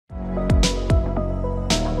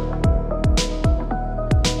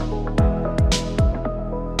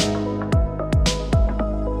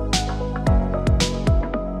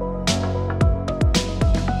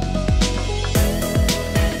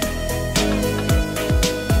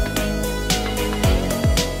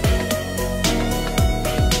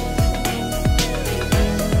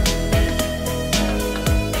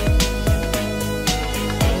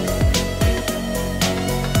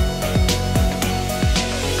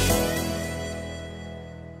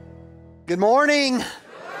Good morning.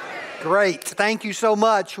 Great. Thank you so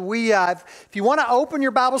much. If you want to open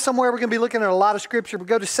your Bible somewhere, we're going to be looking at a lot of scripture. We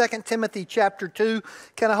go to 2 Timothy chapter 2.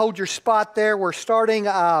 Kind of hold your spot there. We're starting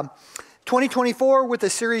 2024 with a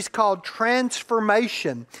series called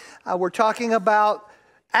Transformation. We're talking about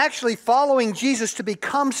actually following Jesus to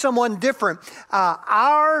become someone different.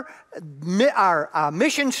 Our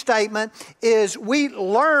mission statement is we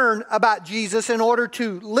learn about Jesus in order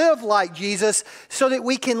to live like Jesus so that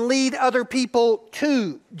we can lead other people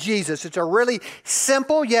to Jesus. It's a really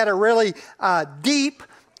simple yet a really deep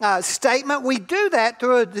statement. We do that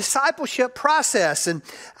through a discipleship process. And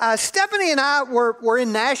Stephanie and I were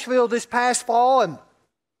in Nashville this past fall, and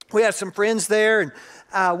we have some friends there,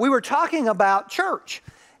 and we were talking about church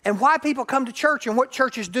and why people come to church and what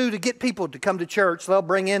churches do to get people to come to church. They'll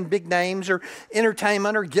bring in big names or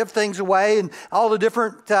entertainment or give things away and all the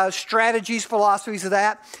different strategies, philosophies of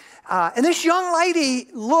that. And this young lady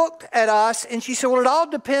looked at us and she said, well, it all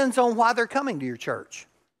depends on why they're coming to your church.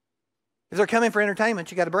 If they're coming for entertainment,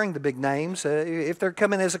 you got to bring the big names. If they're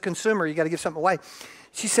coming as a consumer, you got to give something away.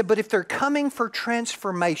 She said, but if they're coming for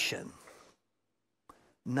transformation,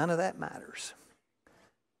 none of that matters.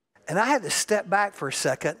 And I had to step back for a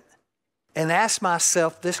second and ask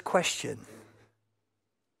myself this question.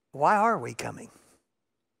 Why are we coming?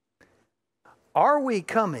 Are we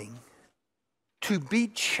coming to be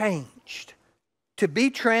changed, to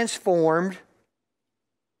be transformed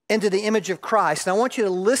into the image of Christ? And I want you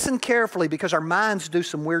to listen carefully because our minds do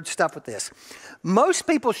some weird stuff with this. Most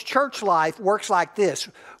people's church life works like this.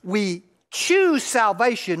 We choose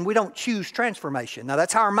salvation, we don't choose transformation. Now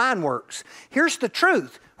that's how our mind works. Here's the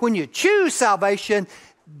truth. When you choose salvation,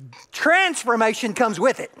 transformation comes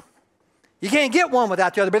with it. You can't get one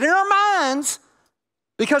without the other. But in our minds,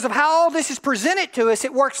 because of how all this is presented to us,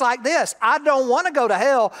 it works like this. I don't want to go to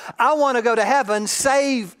hell. I want to go to heaven.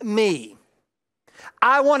 Save me.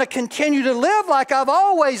 I want to continue to live like I've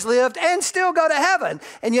always lived and still go to heaven.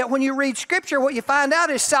 And yet when you read Scripture, what you find out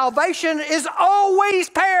is salvation is always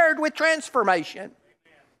paired with transformation.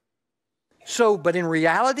 So, but in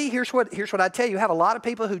reality, here's what I tell you. You have a lot of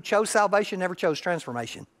people who chose salvation, never chose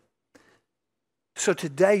transformation. So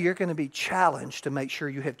today you're going to be challenged to make sure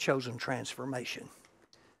you have chosen transformation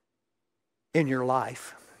in your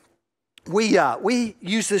life. We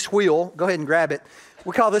use this wheel. Go ahead and grab it.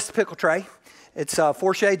 We call this the pickle tray. It's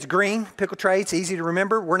 4 shades green, pickle tray. It's easy to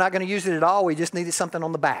remember. We're not going to use it at all. We just needed something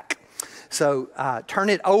on the back. So turn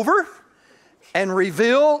it over and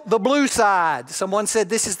reveal the blue side. Someone said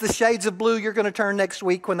this is the shades of blue you're going to turn next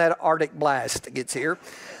week when that Arctic blast gets here.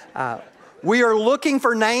 We are looking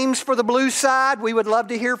for names for the blue side. We would love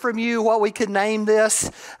to hear from you what we could name this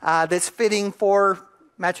that's fitting for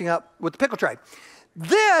matching up with the pickle tray.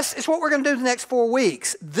 This is what we're going to do the next 4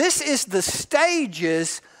 weeks. This is the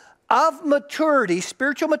stages of maturity,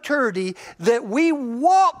 spiritual maturity, that we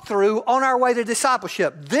walk through on our way to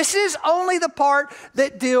discipleship. This is only the part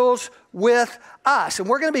that deals with us. And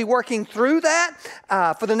we're going to be working through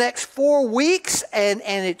that for the next 4 weeks. And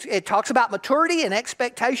it talks about maturity and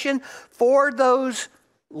expectation for those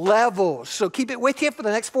levels. So keep it with you for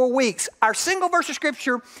the next 4 weeks. Our single verse of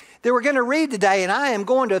Scripture that we're going to read today, and I am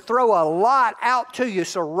going to throw a lot out to you,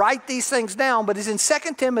 so write these things down, but it's in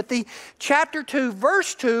 2 Timothy chapter 2,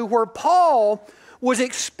 verse 2, where Paul was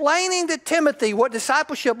explaining to Timothy what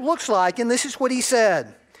discipleship looks like, and this is what he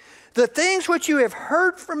said. The things which you have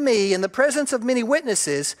heard from me in the presence of many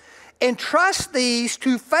witnesses, entrust these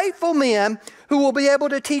to faithful men who will be able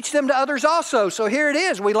to teach them to others also. So here it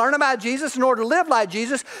is. We learn about Jesus in order to live like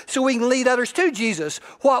Jesus so we can lead others to Jesus.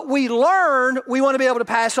 What we learn, we want to be able to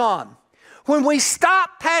pass on. When we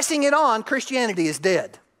stop passing it on, Christianity is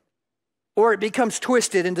dead. Or it becomes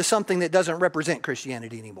twisted into something that doesn't represent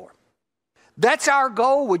Christianity anymore. That's our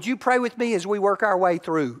goal. Would you pray with me as we work our way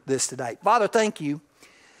through this today? Father, thank you.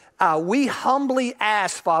 We humbly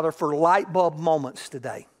ask, Father, for light bulb moments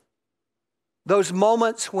today. Those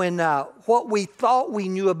moments when what we thought we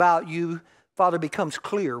knew about you, Father, becomes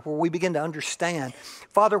clear, where we begin to understand.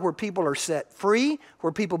 Father, where people are set free,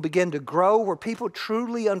 where people begin to grow, where people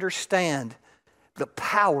truly understand the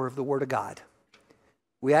power of the Word of God.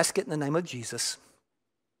 We ask it in the name of Jesus.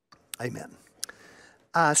 Amen.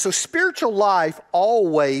 So spiritual life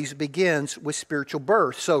always begins with spiritual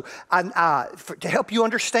birth. So to help you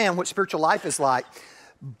understand what spiritual life is like,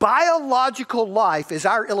 biological life is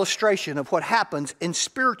our illustration of what happens in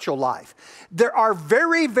spiritual life. There are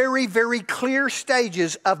very, very, very clear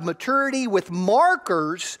stages of maturity with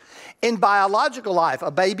markers in biological life.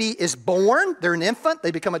 A baby is born, they're an infant,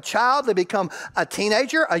 they become a child, they become a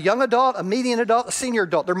teenager, a young adult, a median adult, a senior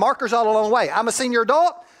adult. They're markers all along the way. I'm a senior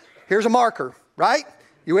adult, here's a marker, right?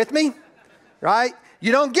 You with me? right?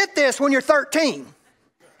 You don't get this when you're 13,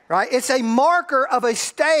 right? It's a marker of a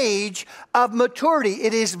stage of maturity.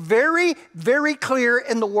 It is very, very clear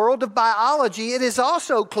in the world of biology. It is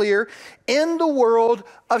also clear in the world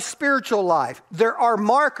of spiritual life. There are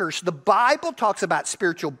markers. The Bible talks about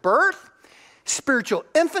spiritual birth, spiritual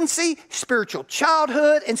infancy, spiritual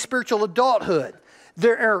childhood, and spiritual adulthood.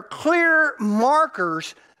 There are clear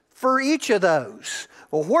markers for each of those.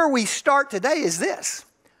 Well, where we start today is this.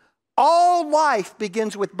 All life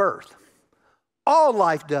begins with birth. All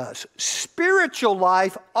life does. Spiritual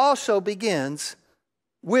life also begins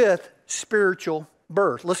with spiritual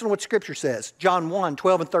birth. Listen to what Scripture says. John 1,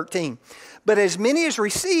 12 and 13. But as many as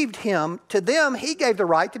received him, to them he gave the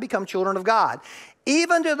right to become children of God.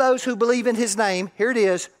 Even to those who believe in his name, here it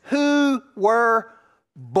is, who were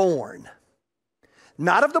born.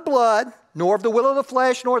 Not of the blood, nor of the will of the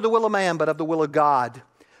flesh, nor of the will of man, but of the will of God.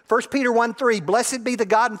 1 Peter 1:3, blessed be the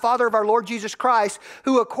God and Father of our Lord Jesus Christ,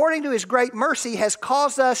 who according to his great mercy has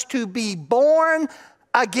caused us to be born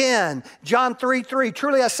again. John 3:3,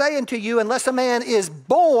 truly I say unto you, unless a man is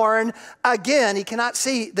born again, he cannot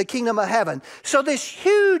see the kingdom of heaven. So this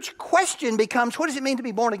huge question becomes, what does it mean to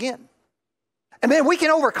be born again? And man, we can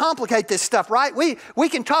overcomplicate this stuff, right? We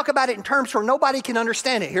can talk about it in terms where nobody can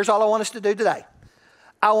understand it. Here's all I want us to do today.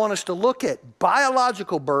 I want us to look at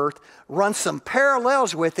biological birth, run some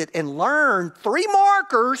parallels with it, and learn 3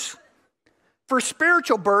 markers for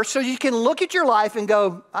spiritual birth so you can look at your life and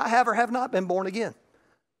go, I have or have not been born again.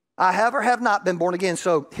 I have or have not been born again.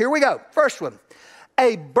 So here we go. First one.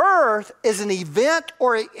 A birth is an event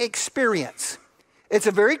or experience. It's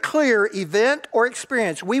a very clear event or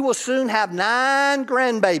experience. We will soon have 9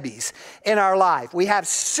 grandbabies in our life. We have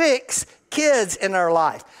 6 kids in our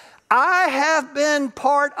life. I have been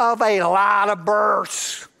part of a lot of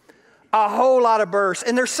births, a whole lot of births.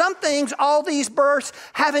 And there's some things all these births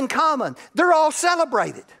have in common. They're all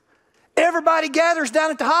celebrated. Everybody gathers down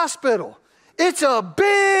at the hospital. It's a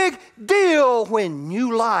big deal when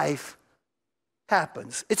new life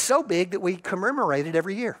happens. It's so big that we commemorate it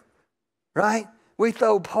every year, right? We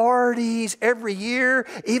throw parties every year.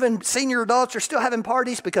 Even senior adults are still having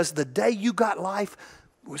parties because the day you got life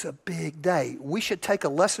was a big day. We should take a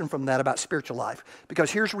lesson from that about spiritual life,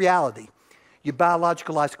 because here's reality. Your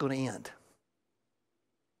biological life's going to end,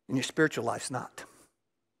 and your spiritual life's not.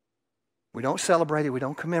 We don't celebrate it. We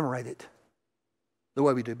don't commemorate it the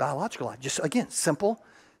way we do biological life. Just, again, simple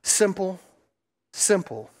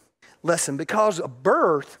lesson. Because of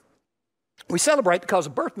birth, we celebrate because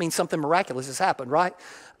of birth means something miraculous has happened, right?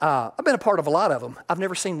 I've been a part of a lot of them. I've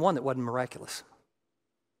never seen one that wasn't miraculous.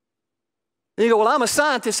 And you go, well, I'm a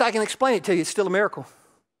scientist. I can explain it to you. It's still a miracle,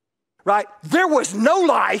 right? There was no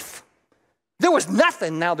life. There was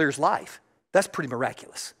nothing. Now there's life. That's pretty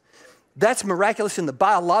miraculous. That's miraculous in the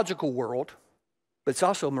biological world, but it's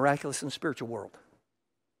also miraculous in the spiritual world.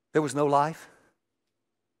 There was no life,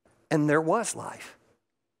 and there was life.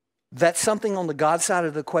 That's something on the God side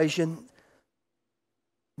of the equation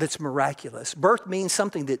that's miraculous. Birth means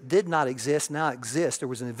something that did not exist now exists. There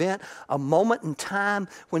was an event, a moment in time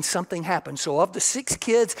when something happened. So of the 6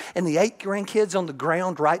 kids and the 8 grandkids on the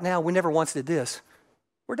ground right now, we never once did this.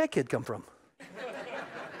 Where'd that kid come from?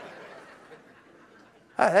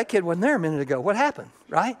 That kid wasn't there a minute ago. What happened,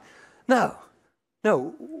 right?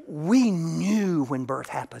 No, we knew when birth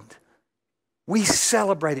happened. We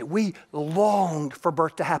celebrated. We longed for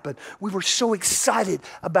birth to happen. We were so excited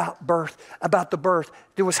about birth, about the birth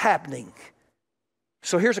that was happening.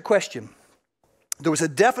 So here's a question. There was a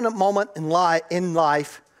definite moment in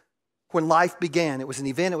life when life began. It was an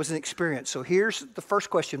event. It was an experience. So here's the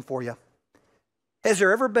first question for you. Has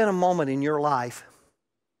there ever been a moment in your life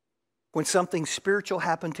when something spiritual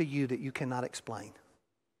happened to you that you cannot explain?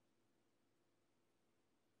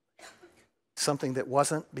 Something that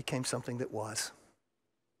wasn't became something that was.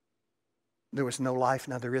 There was no life,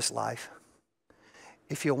 now there is life.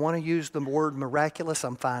 If you want to use the word miraculous,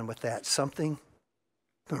 I'm fine with that. Something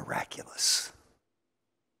miraculous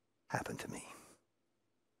happened to me.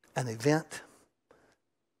 An event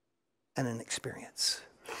and an experience.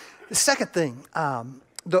 The second thing,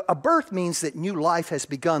 a birth means that new life has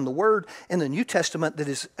begun. The word in the New Testament that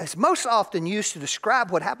is most often used to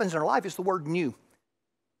describe what happens in our life is the word new.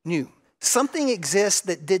 New. Something exists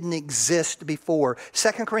that didn't exist before.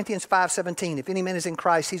 2 Corinthians 5:17, if any man is in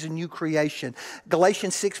Christ, he's a new creation.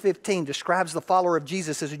 Galatians 6:15 describes the follower of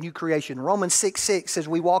Jesus as a new creation. Romans 6:6 says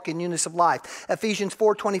we walk in newness of life. Ephesians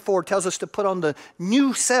 4:24 tells us to put on the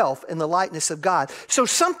new self in the likeness of God. So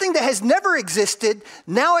something that has never existed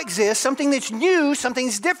now exists. Something that's new, something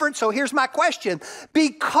that's different. So here's my question.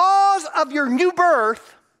 Because of your new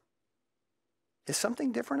birth, is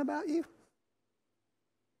something different about you?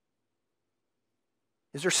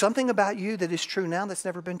 Is there something about you that is true now that's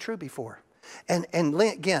never been true before? And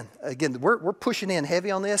again, we're pushing in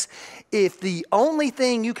heavy on this. If the only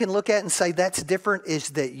thing you can look at and say that's different is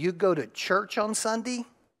that you go to church on Sunday,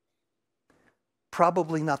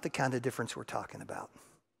 probably not the kind of difference we're talking about.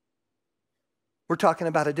 We're talking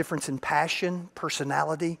about a difference in passion,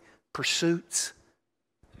 personality, pursuits.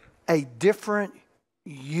 A different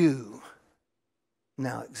you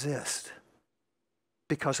now exists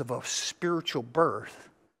because of a spiritual birth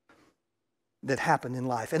that happened in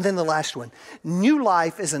life. And then the last one, new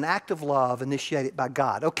life is an act of love initiated by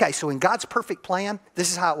God. Okay, so in God's perfect plan,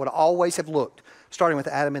 this is how it would always have looked, starting with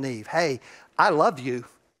Adam and Eve. Hey, I love you.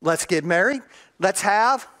 Let's get married. Let's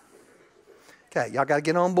have. Okay, y'all got to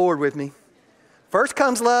get on board with me. First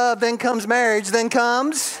comes love, then comes marriage, then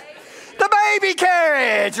comes the baby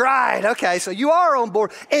carriage. Right, okay, so you are on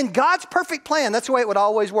board. In God's perfect plan, that's the way it would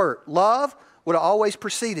always work. Love would have always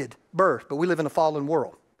preceded birth, but we live in a fallen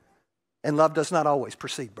world. And love does not always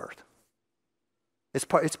precede birth. It's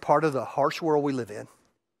part of the harsh world we live in.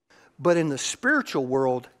 But in the spiritual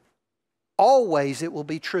world, always it will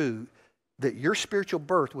be true that your spiritual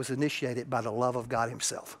birth was initiated by the love of God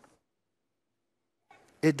himself.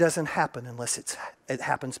 It doesn't happen unless it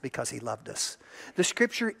happens because he loved us. The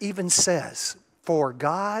scripture even says, for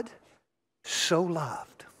God so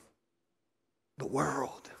loved the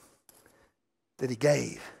world that he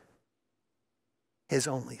gave his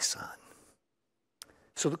only son.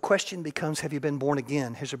 So the question becomes, have you been born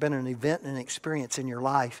again? Has there been an event and an experience in your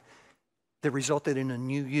life that resulted in a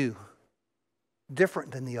new you?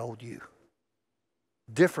 Different than the old you.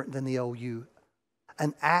 Different than the old you.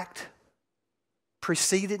 An act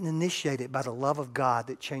preceded and initiated by the love of God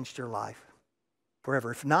that changed your life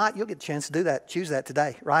forever. If not, you'll get a chance to do that. Choose that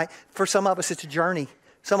today, right? For some of us, it's a journey.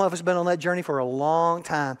 Some of us have been on that journey for a long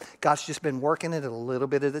time. God's just been working it a little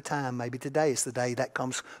bit at a time. Maybe today is the day that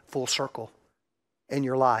comes full circle in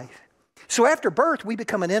your life. So after birth, we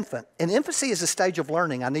become an infant. And infancy is a stage of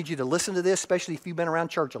learning. I need you to listen to this, especially if you've been around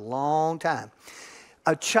church a long time.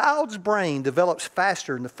 A child's brain develops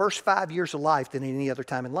faster in the first 5 years of life than any other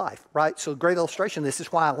time in life, right? So a great illustration of this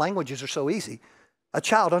is why languages are so easy. A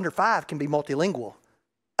child under 5 can be multilingual.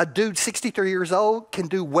 A dude 63 years old can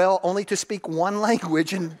do well only to speak one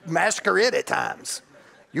language and master it at times.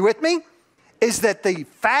 You with me? Is that the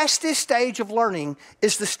fastest stage of learning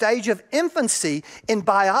is the stage of infancy in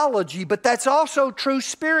biology, but that's also true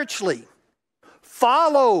spiritually.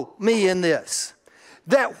 Follow me in this.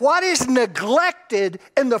 That what is neglected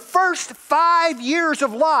in the first 5 years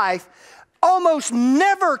of life almost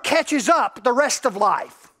never catches up the rest of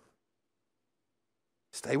life.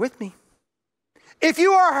 Stay with me. If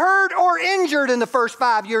you are hurt or injured in the first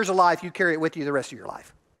 5 years of life, you carry it with you the rest of your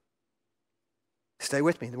life. Stay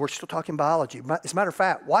with me. We're still talking biology. As a matter of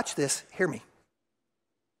fact, watch this. Hear me.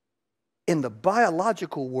 In the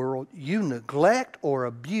biological world, you neglect or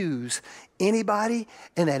abuse anybody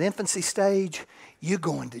in that infancy stage, you're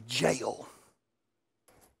going to jail.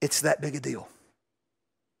 It's that big a deal.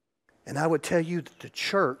 And I would tell you that the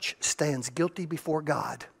church stands guilty before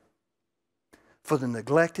God for the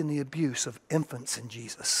neglect and the abuse of infants in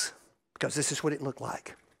Jesus. Because this is what it looked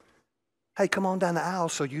like. Hey, come on down the aisle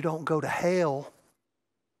so you don't go to hell.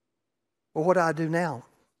 Well, what do I do now?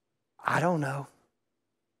 I don't know.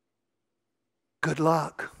 Good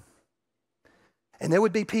luck. And there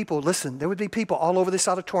would be people, listen, there would be people all over this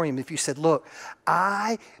auditorium if you said, look,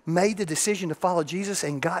 I made the decision to follow Jesus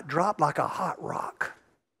and got dropped like a hot rock.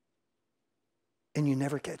 And you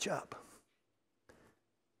never catch up.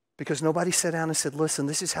 Because nobody sat down and said, listen,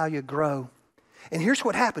 this is how you grow. And here's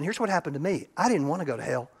what happened. Here's what happened to me. I didn't want to go to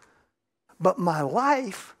hell. But my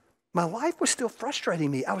life was still frustrating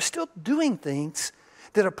me. I was still doing things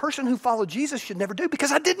that a person who followed Jesus should never do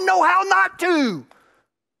because I didn't know how not to.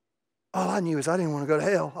 All I knew is I didn't want to go to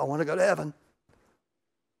hell. I want to go to heaven.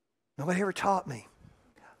 Nobody ever taught me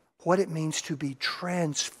what it means to be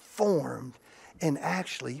transformed and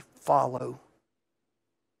actually follow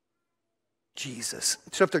Jesus.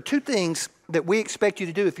 So if there are two things that we expect you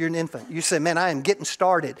to do if you're an infant, you say, man, I am getting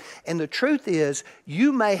started. And the truth is,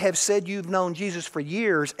 you may have said you've known Jesus for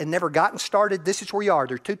years and never gotten started. This is where you are.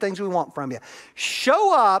 There are two things we want from you.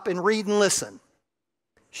 Show up and read and listen.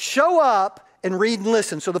 Show up and read and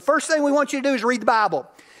listen. So the first thing we want you to do is read the Bible.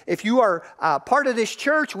 If you are part of this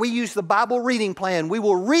church, we use the Bible reading plan. We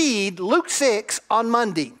will read Luke 6 on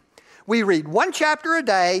Monday. We read one chapter a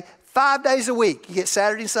day, 5 days a week. You get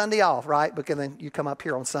Saturday and Sunday off, right? Because then you come up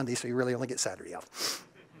here on Sunday, so you really only get Saturday off.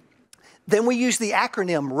 Then we use the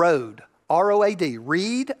acronym ROAD, R-O-A-D,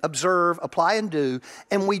 read, observe, apply, and do,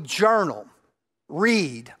 and we journal.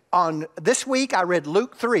 Read. On this week, I read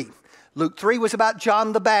Luke 3. Luke 3 was about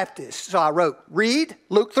John the Baptist. So I wrote, read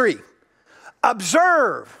Luke 3.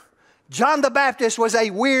 Observe, John the Baptist was a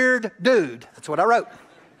weird dude. That's what I wrote.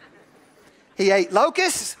 He ate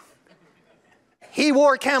locusts. He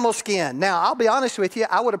wore camel skin. Now, I'll be honest with you,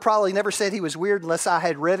 I would have probably never said he was weird unless I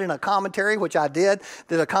had read in a commentary, which I did,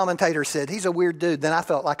 that a commentator said, he's a weird dude. Then I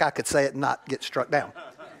felt like I could say it and not get struck down.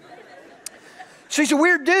 So he's a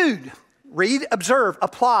weird dude. Read, observe,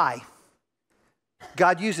 apply.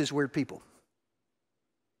 God uses weird people.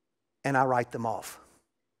 And I write them off.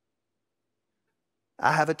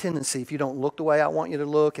 I have a tendency, if you don't look the way I want you to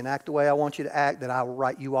look and act the way I want you to act, that I will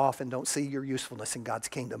write you off and don't see your usefulness in God's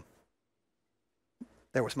kingdom.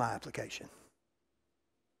 There was my application.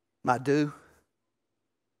 My due.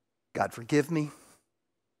 God forgive me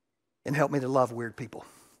and help me to love weird people.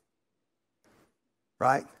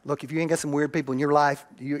 Right? Look, if you ain't got some weird people in your life,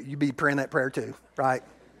 you be praying that prayer too, right?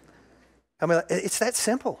 I mean, it's that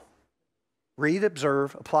simple. Read,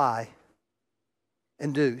 observe, apply,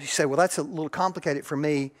 and do. You say, well, that's a little complicated for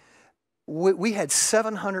me. We had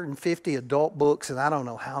 750 adult books and I don't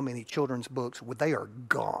know how many children's books. They are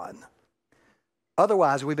gone.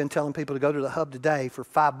 Otherwise, we've been telling people to go to the Hub today. For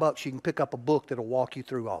 $5, you can pick up a book that'll walk you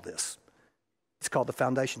through all this. It's called the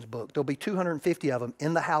Foundations book. There'll be 250 of them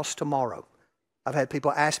in the house tomorrow. I've had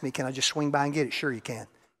people ask me, can I just swing by and get it? Sure you can.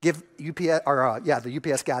 Give UPS, the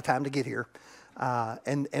UPS guy time to get here,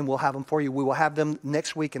 and we'll have them for you. We will have them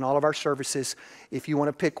next week in all of our services if you want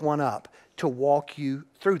to pick one up to walk you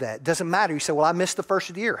through that. Doesn't matter. You say, well, I missed the first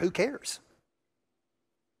of the year. Who cares?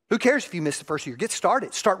 Who cares if you missed the first of the year? Get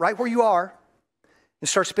started. Start right where you are and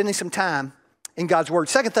start spending some time in God's Word.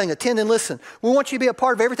 Second thing, attend and listen. We want you to be a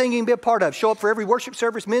part of everything you can be a part of. Show up for every worship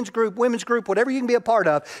service, men's group, women's group, whatever you can be a part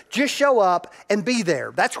of. Just show up and be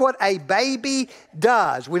there. That's what a baby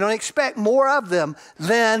does. We don't expect more of them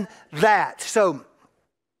than that. So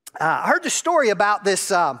I heard the story about this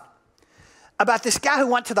guy who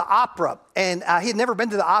went to the opera, and he had never been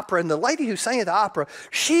to the opera, and the lady who sang at the opera,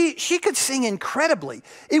 she could sing incredibly.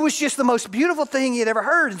 It was just the most beautiful thing he had ever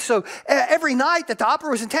heard. And so every night that the opera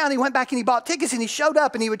was in town, he went back and he bought tickets, and he showed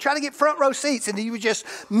up, and he would try to get front row seats, and he was just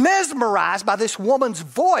mesmerized by this woman's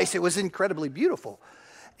voice. It was incredibly beautiful.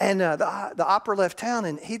 And the opera left town,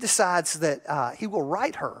 and he decides that he will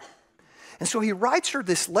write her. And so he writes her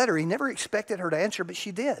this letter. He never expected her to answer, but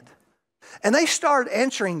she did. And they start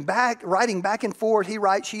answering back, writing back and forth. He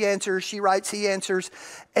writes, she answers, she writes, he answers.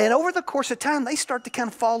 And over the course of time, they start to kind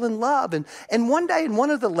of fall in love. And one day in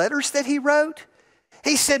one of the letters that he wrote,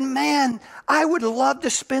 he said, man, I would love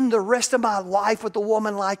to spend the rest of my life with a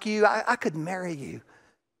woman like you. I could marry you.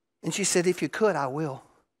 And she said, if you could, I will.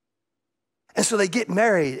 And so they get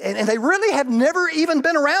married, and they really have never even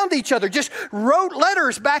been around each other, just wrote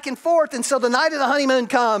letters back and forth. And so the night of the honeymoon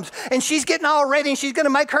comes, and she's getting all ready, and she's going to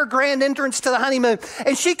make her grand entrance to the honeymoon.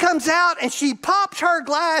 And she comes out, and she pops her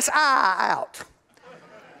glass eye out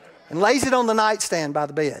and lays it on the nightstand by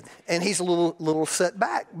the bed. And he's a little set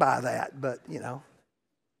back by that, but, you know.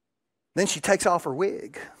 Then she takes off her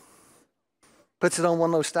wig, puts it on one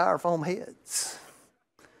of those styrofoam heads.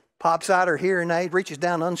 Pops out her hearing aid, reaches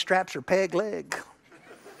down, unstraps her peg leg,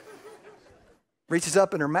 reaches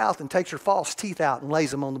up in her mouth and takes her false teeth out and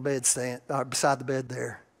lays them on the bed beside the bed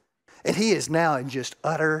there. And he is now in just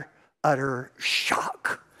utter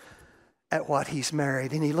shock at what he's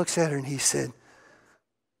married. And he looks at her and he said,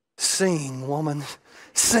 sing, woman,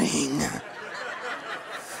 sing.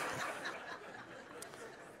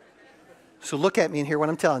 So look at me and hear what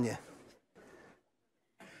I'm telling you.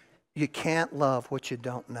 You can't love what you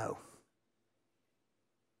don't know.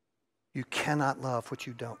 You cannot love what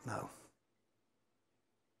you don't know.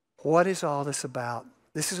 What is all this about?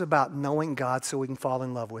 This is about knowing God so we can fall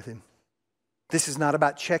in love with Him. This is not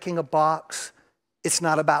about checking a box. It's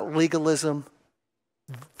not about legalism.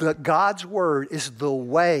 God's Word is the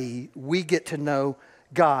way we get to know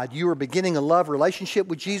God. You are beginning a love relationship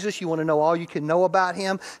with Jesus. You want to know all you can know about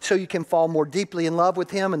Him so you can fall more deeply in love with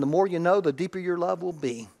Him. And the more you know, the deeper your love will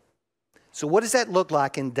be. So what does that look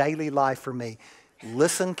like in daily life for me?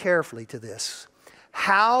 Listen carefully to this.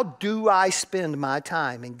 How do I spend my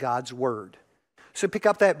time in God's Word? So pick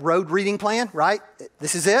up that road reading plan, right?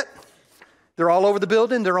 This is it. They're all over the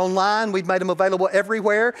building. They're online. We've made them available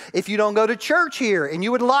everywhere. If you don't go to church here and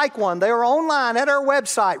you would like one, they are online at our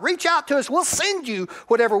website. Reach out to us. We'll send you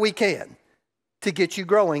whatever we can to get you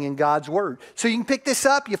growing in God's Word. So you can pick this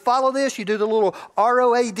up, you follow this, you do the little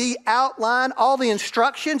ROAD outline, all the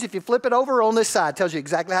instructions. If you flip it over on this side, it tells you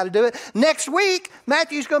exactly how to do it. Next week,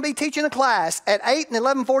 Matthew's going to be teaching a class at 8 and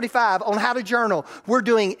 11:45 on how to journal. We're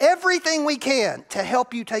doing everything we can to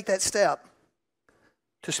help you take that step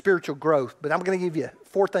to spiritual growth, but I'm going to give you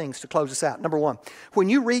 4 things to close this out. Number 1, when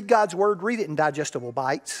you read God's word, read it in digestible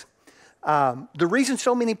bites. The reason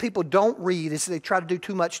so many people don't read is they try to do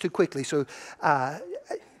too much too quickly. So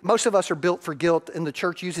most of us are built for guilt, and the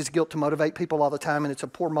church uses guilt to motivate people all the time, and it's a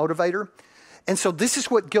poor motivator. And so this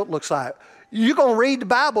is what guilt looks like. You're going to read the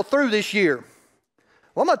Bible through this year.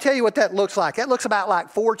 Well, I'm going to tell you what that looks like. That looks about like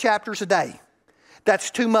 4 chapters a day.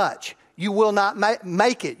 That's too much. You will not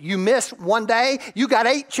make it. You miss one day, you got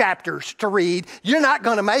 8 chapters to read. You're not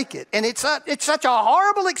going to make it. And it's such a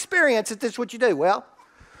horrible experience that this is what you do. Well,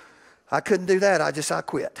 I couldn't do that. I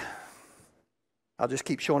quit. I'll just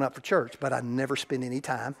keep showing up for church, but I never spend any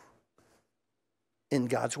time in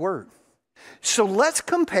God's word. So let's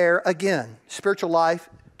compare, again, spiritual life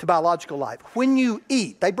to biological life. When you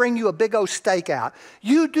eat, they bring you a big old steak out.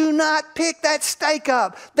 You do not pick that steak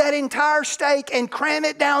up, that entire steak, and cram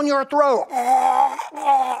it down your throat.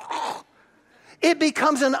 It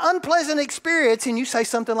becomes an unpleasant experience, and you say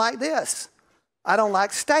something like this: I don't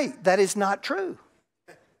like steak. That is not true.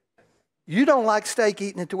 You don't like steak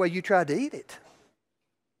eating it the way you tried to eat it.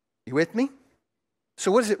 You with me?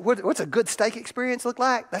 So what's a good steak experience look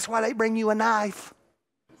like? That's why they bring you a knife.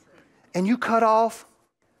 And you cut off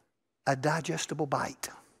a digestible bite.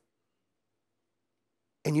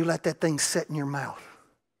 And you let that thing sit in your mouth.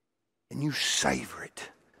 And you savor it.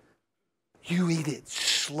 You eat it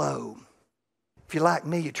slow. If you're like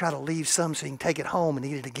me, you try to leave some so you can take it home and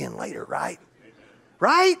eat it again later, right?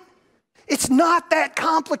 Right? It's not that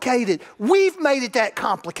complicated. We've made it that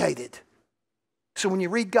complicated. So when you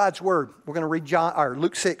read God's word, we're going to read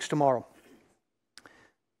Luke 6 tomorrow.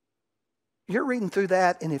 You're reading through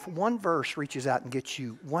that, and if one verse reaches out and gets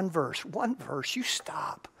you one verse, you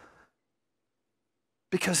stop.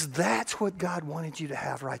 Because that's what God wanted you to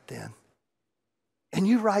have right then. And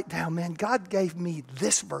you write down, man, God gave me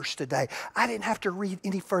this verse today. I didn't have to read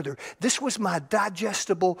any further. This was my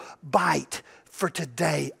digestible bite for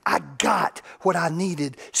today. I got what I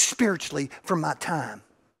needed spiritually from my time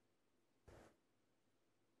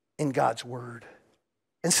in God's word.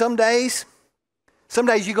 And some days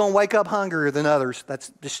you're going to wake up hungrier than others.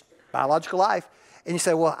 That's just biological life. And you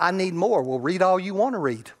say, well, I need more. Well, read all you want to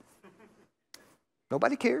read.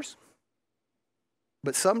 Nobody cares.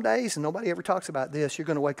 But some days, and nobody ever talks about this, you're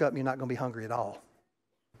going to wake up and you're not going to be hungry at all.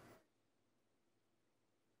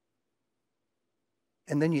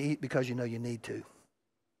 And then you eat because you know you need to.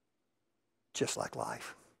 Just like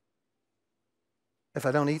life. If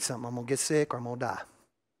I don't eat something, I'm going to get sick or I'm going to die.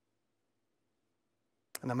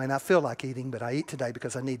 And I may not feel like eating, but I eat today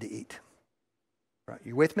because I need to eat. Right,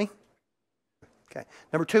 you with me? Okay.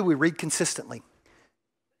 Number 2, we read consistently.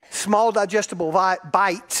 Small digestible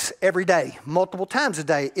bites every day, multiple times a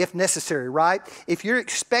day if necessary, right? If you're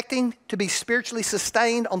expecting to be spiritually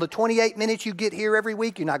sustained on the 28 minutes you get here every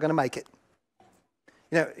week, you're not going to make it.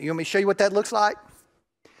 You want me to show you what that looks like?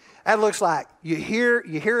 That looks like you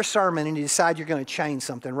hear a sermon and you decide you're going to change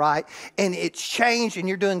something, right? And it's changed and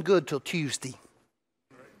you're doing good till Tuesday.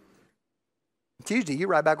 Tuesday, you're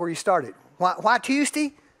right back where you started. Why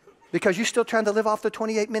Tuesday? Because you're still trying to live off the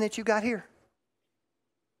 28 minutes you got here.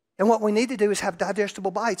 And what we need to do is have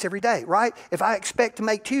digestible bites every day, right? If I expect to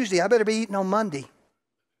make Tuesday, I better be eating on Monday.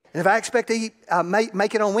 And if I expect to eat,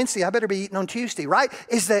 make it on Wednesday, I better be eating on Tuesday, right?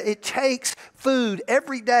 Is that it takes food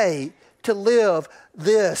every day to live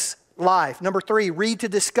this life. Number 3, read to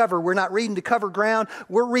discover. We're not reading to cover ground.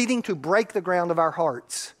 We're reading to break the ground of our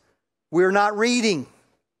hearts. We're not reading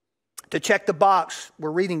to check the box.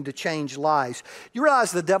 We're reading to change lives. You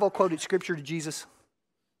realize the devil quoted scripture to Jesus?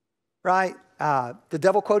 Right? The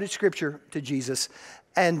devil quoted scripture to Jesus.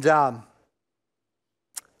 And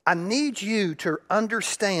I need you to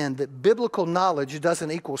understand that biblical knowledge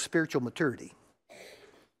doesn't equal spiritual maturity.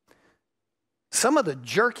 Some of the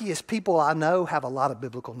jerkiest people I know have a lot of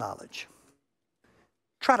biblical knowledge.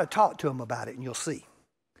 Try to talk to them about it and you'll see.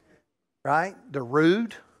 Right? They're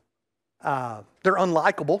rude. They're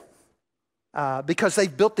unlikable. Because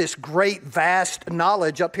they've built this great, vast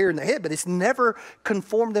knowledge up here in the head, but it's never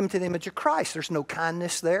conformed them to the image of Christ. There's no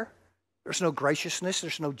kindness there. There's no graciousness.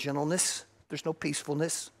 There's no gentleness. There's no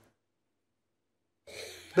peacefulness.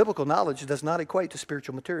 Biblical knowledge does not equate to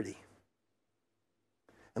spiritual maturity.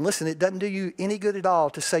 And listen, it doesn't do you any good at all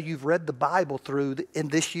to say you've read the Bible through in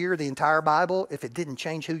this year, the entire Bible, if it didn't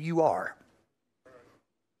change who you are.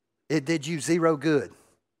 It did you zero good.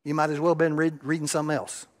 You might as well have been reading something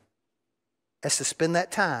else. As to spend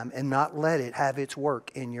that time and not let it have its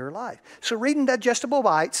work in your life. So reading digestible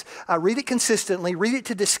bites, read it consistently, read it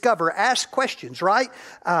to discover, ask questions, right?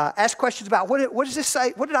 Ask questions about what does this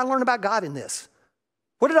say? What did I learn about God in this?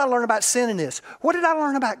 What did I learn about sin in this? What did I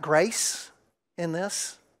learn about grace? in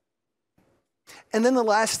this? And then the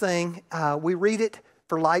last thing, we read it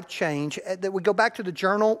for life change. That we go back to the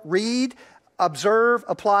journal, read, observe,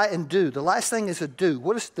 apply, and do. The last thing is a do.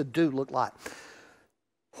 What does the do look like?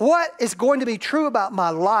 What is going to be true about my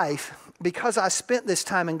life because I spent this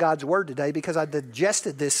time in God's Word today, because I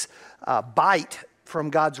digested this bite from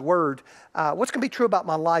God's Word? What's going to be true about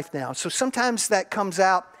my life now? So sometimes that comes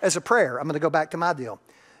out as a prayer. I'm going to go back to my deal.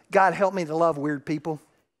 God, help me to love weird people.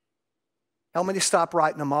 Help me to stop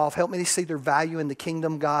writing them off. Help me to see their value in the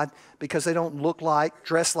kingdom, God, because they don't look like,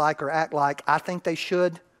 dress like, or act like I think they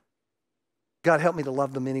should. God, help me to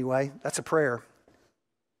love them anyway. That's a prayer.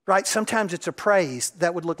 Right? Sometimes it's a praise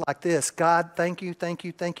that would look like this. God, thank you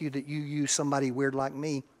that you use somebody weird like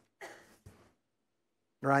me.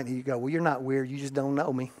 Right? And you go, well, you're not weird. You just don't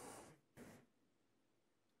know me.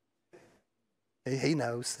 He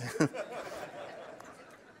knows.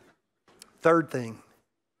 Third thing.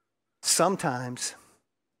 Sometimes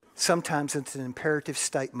it's an imperative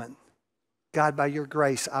statement. God, by your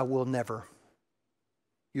grace, I will never.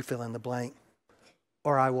 You fill in the blank.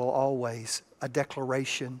 Or I will always. A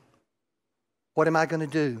declaration. What am I going to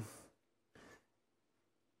do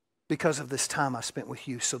because of this time I spent with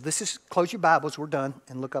you? So this is, close your Bibles, we're done,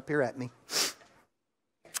 and look up here at me.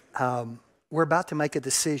 We're about to make a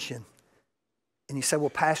decision. And you say, well,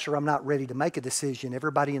 Pastor, I'm not ready to make a decision.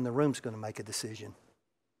 Everybody in the room is going to make a decision.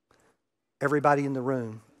 Everybody in the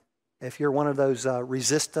room. If you're one of those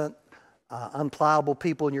resistant, unpliable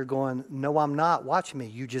people and you're going, no, I'm not, watch me,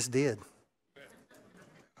 you just did.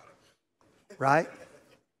 Right?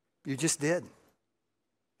 You just did.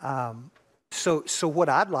 So what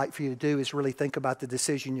I'd like for you to do is really think about the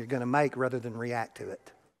decision you're going to make rather than react to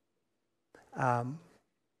it.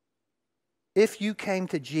 If you came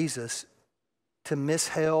to Jesus to miss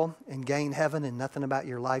hell and gain heaven and nothing about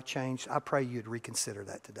your life changed, I pray you'd reconsider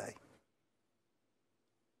that today.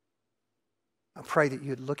 I pray that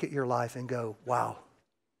you'd look at your life and go, wow,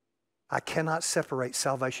 I cannot separate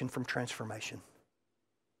salvation from transformation.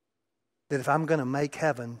 That if I'm going to make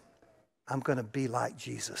heaven, I'm going to be like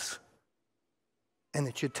Jesus. And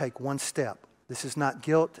that you'd take one step. This is not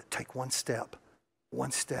guilt. Take one step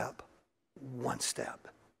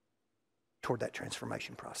toward that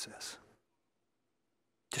transformation process.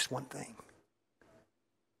 Just one thing.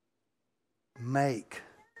 Make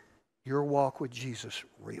your walk with Jesus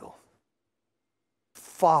real.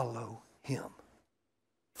 Follow him.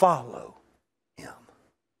 Follow him.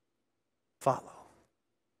 Follow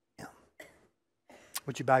him.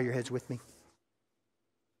 Would you bow your heads with me?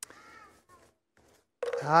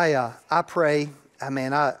 I pray.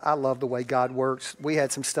 I love the way God works. We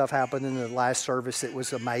had some stuff happen in the last service that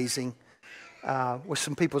was amazing. With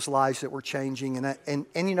some people's lives that were changing. And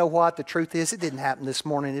you know what? The truth is, it didn't happen this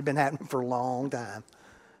morning. It had been happening for a long time.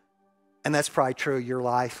 And that's probably true of your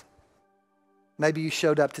life. Maybe you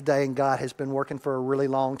showed up today and God has been working for a really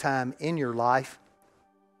long time in your life.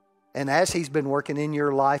 And as he's been working in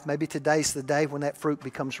your life, maybe today's the day when that fruit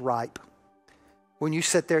becomes ripe. When you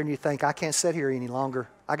sit there and you think, I can't sit here any longer.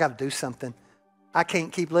 I got to do something. I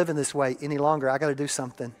can't keep living this way any longer. I got to do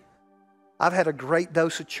something. I've had a great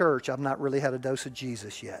dose of church. I've not really had a dose of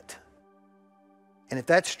Jesus yet. And if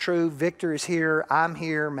that's true, Victor is here, I'm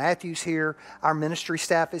here, Matthew's here, our ministry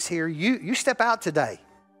staff is here. You step out today.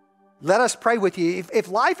 Let us pray with you. If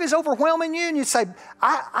life is overwhelming you and you say,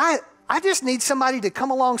 I just need somebody to come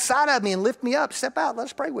alongside of me and lift me up, step out. Let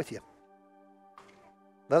us pray with you.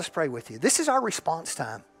 Let us pray with you. This is our response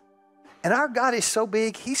time. And our God is so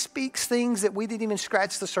big, he speaks things that we didn't even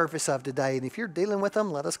scratch the surface of today. And if you're dealing with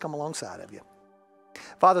them, let us come alongside of you.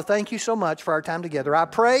 Father, thank you so much for our time together. I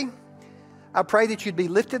pray that you'd be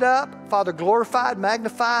lifted up, Father, glorified,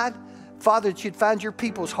 magnified. Father, that you'd find your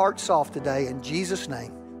people's hearts soft today. In Jesus'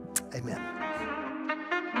 name, amen.